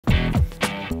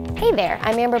Hey there,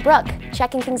 I'm Amber Brooke,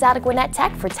 checking things out at Gwinnett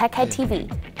Tech for Tech Head TV.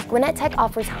 Gwinnett Tech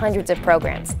offers hundreds of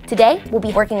programs. Today, we'll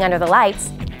be working under the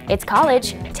lights. It's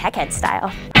college, Tech Head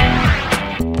style.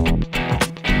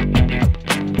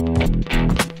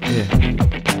 Yeah.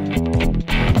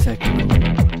 Technical.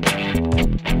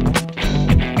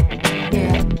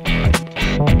 Yeah. Yeah.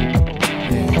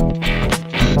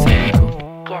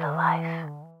 Technical. Get a life.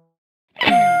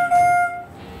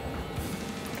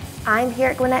 I'm here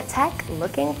at Gwinnett Tech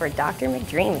looking for Dr.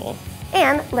 McDreamy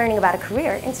and learning about a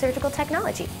career in surgical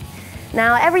technology.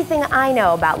 Now, everything I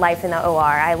know about life in the OR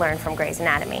I learned from Grey's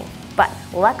Anatomy. But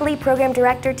luckily, Program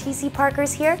Director T.C. Parker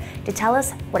is here to tell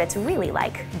us what it's really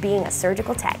like being a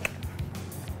surgical tech.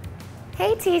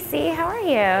 Hey T.C., how are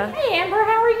you? Hey Amber,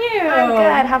 how are you? I'm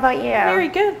good, how about you? Very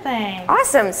good, thanks.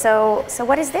 Awesome, so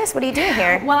what is this? What are you doing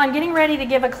here? Well, I'm getting ready to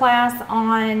give a class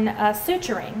on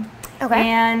suturing. Okay.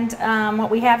 And what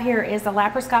we have here is a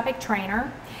laparoscopic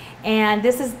trainer. And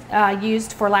this is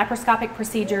used for laparoscopic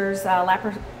procedures.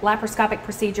 Laparoscopic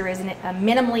procedure is a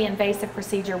minimally invasive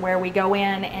procedure where we go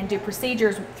in and do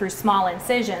procedures through small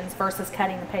incisions versus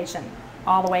cutting the patient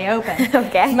all the way open.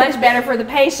 Okay. It's much better for the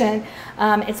patient.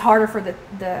 It's harder for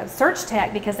the surg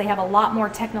tech because they have a lot more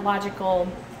technological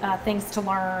things to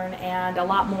learn and a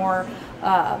lot more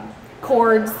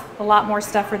cords, a lot more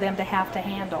stuff for them to have to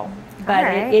handle. But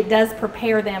right. it does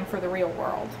prepare them for the real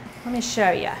world. Let me show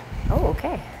you. Oh,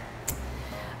 okay.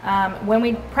 When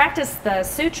we practice the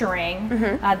suturing,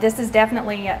 this is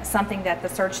definitely something that the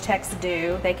surg techs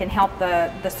do. They can help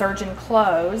the surgeon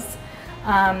close.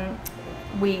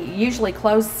 We usually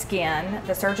close skin.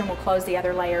 The surgeon will close the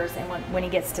other layers, and when he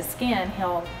gets to skin,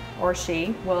 he'll or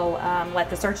she will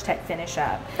let the surg tech finish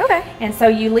up. Okay. And so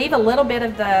you leave a little bit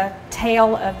of the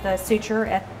tail of the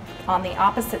suture on the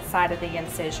opposite side of the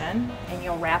incision, and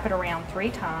you'll wrap it around 3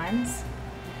 times.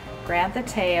 Grab the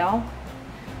tail,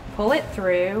 pull it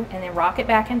through, and then rock it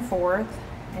back and forth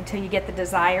until you get the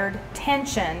desired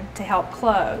tension to help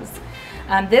close.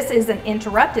 This is an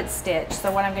interrupted stitch,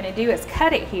 so what I'm going to do is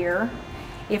cut it here.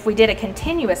 If we did a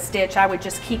continuous stitch, I would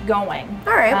just keep going.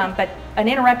 All right. But an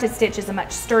interrupted stitch is a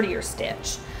much sturdier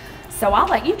stitch. So I'll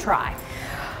let you try.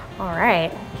 All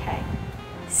right. Okay.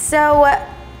 So,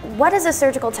 what does a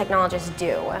surgical technologist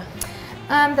do?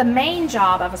 The main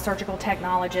job of a surgical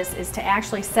technologist is to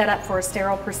actually set up for a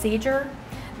sterile procedure.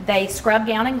 They scrub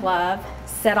gown and glove,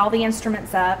 set all the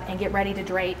instruments up, and get ready to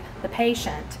drape the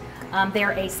patient.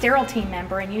 They're a sterile team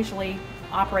member and usually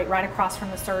operate right across from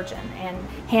the surgeon and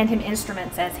hand him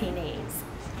instruments as he needs.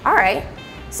 All right.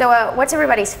 So what's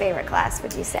everybody's favorite class,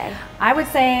 would you say? I would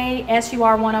say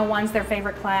SUR 101 is their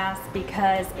favorite class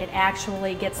because it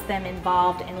actually gets them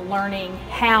involved in learning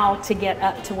how to get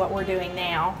up to what we're doing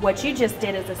now. What you just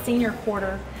did is a senior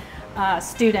quarter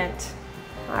student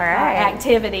All right.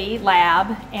 activity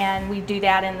lab, and we do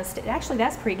that in the actually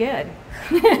that's pretty good.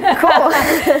 Cool.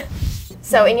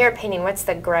 So in your opinion, what's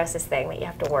the grossest thing that you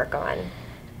have to work on?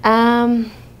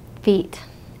 Feet.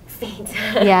 Feet.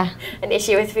 Yeah. An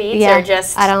issue with feet, Yeah. or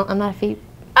just? I'm not a feet.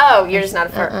 Oh, you're just not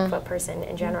a foot person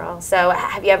in general. So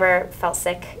have you ever felt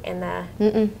sick in the?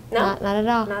 No? Not at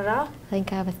all. Not at all? I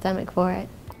think I have a stomach for it.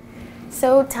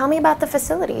 So tell me about the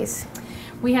facilities.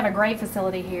 We have a great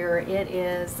facility here. It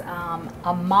is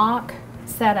a mock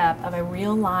setup of a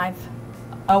real live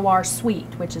OR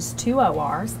suite, which is 2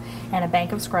 ORs and a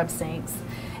bank of scrub sinks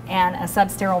and a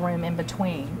substerile room in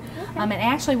between. Okay. And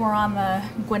actually we're on the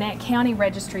Gwinnett County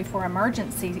Registry for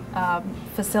emergency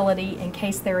facility in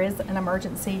case there is an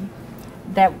emergency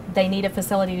that they need a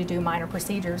facility to do minor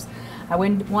procedures. I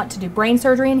wouldn't want to do brain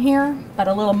surgery in here, but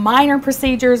a little minor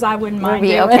procedures I wouldn't mind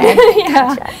doing. Okay.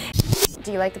 Yeah. Gotcha.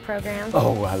 Do you like the program?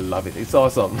 Oh, I love it. It's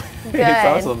awesome. Good. It's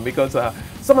awesome because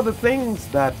some of the things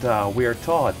that we are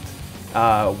taught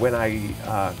when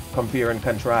I compare and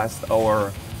contrast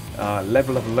our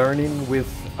level of learning with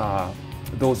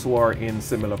those who are in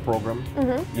similar program.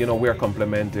 You know, we're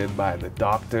complemented by the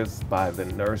doctors, by the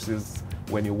nurses.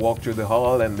 When you walk through the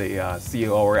hall and they see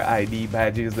our ID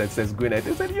badges that says Gwinnett,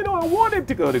 they said, you know, I wanted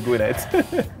to go to Gwinnett.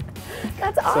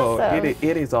 That's awesome. So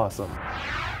it is awesome.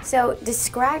 So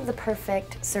describe the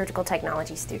perfect surgical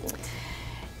technology student.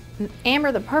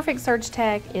 Amber, the perfect surg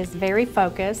tech is very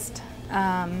focused,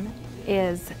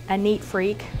 is a neat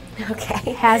freak,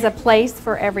 Okay. has a place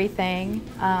for everything,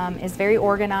 is very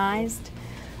organized,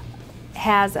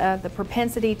 has the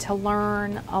propensity to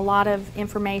learn a lot of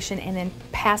information and then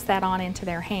pass that on into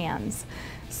their hands.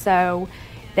 So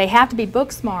they have to be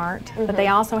book smart, but they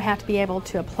also have to be able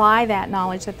to apply that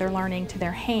knowledge that they're learning to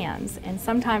their hands. And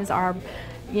sometimes our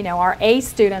A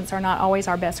students are not always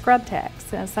our best scrub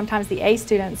techs. Sometimes the A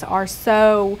students are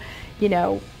so you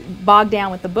know, bogged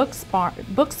down with the book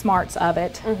smarts of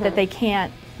it that they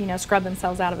can't, you know, scrub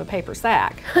themselves out of a paper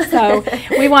sack. So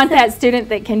we want that student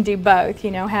that can do both,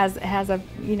 you know, has a,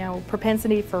 you know,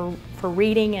 propensity for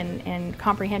reading and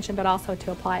comprehension, but also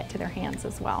to apply it to their hands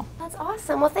as well. That's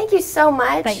awesome. Well, thank you so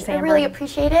much. Thanks, I Amber. really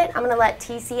appreciate it. I'm going to let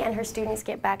TC and her students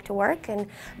get back to work and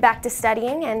back to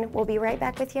studying, and we'll be right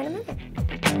back with you in a minute.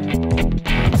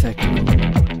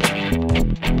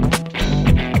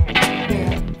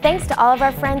 Thanks to all of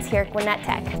our friends here at Gwinnett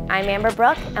Tech. I'm Amber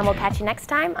Brooke, and we'll catch you next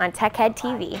time on Tech Head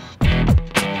TV.